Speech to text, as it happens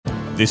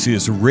This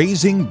is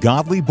Raising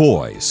Godly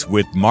Boys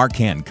with Mark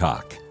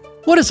Hancock.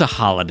 What is a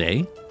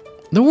holiday?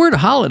 The word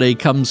holiday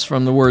comes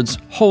from the words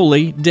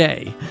holy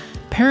day.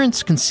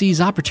 Parents can seize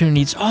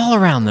opportunities all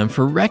around them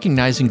for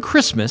recognizing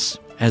Christmas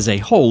as a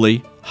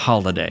holy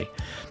holiday.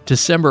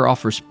 December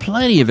offers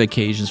plenty of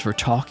occasions for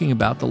talking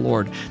about the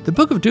Lord. The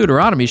book of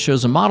Deuteronomy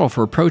shows a model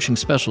for approaching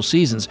special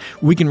seasons.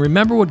 We can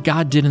remember what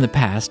God did in the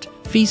past,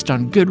 feast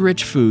on good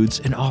rich foods,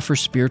 and offer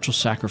spiritual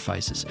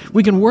sacrifices.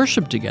 We can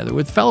worship together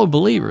with fellow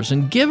believers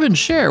and give and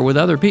share with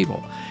other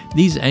people.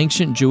 These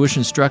ancient Jewish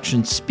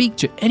instructions speak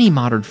to any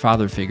modern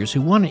father figures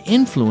who want to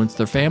influence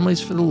their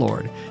families for the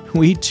Lord.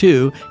 We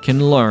too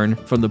can learn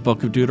from the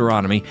book of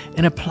Deuteronomy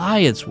and apply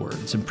its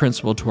words and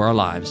principle to our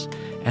lives.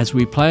 As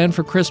we plan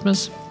for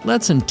Christmas,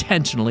 let's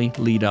intentionally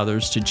lead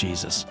others to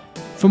Jesus.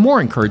 For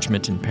more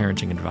encouragement and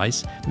parenting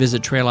advice,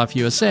 visit Trail Life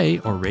USA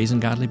or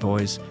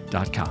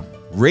RaisingGodlyBoys.com.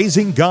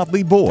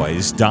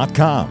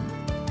 RaisingGodlyBoys.com.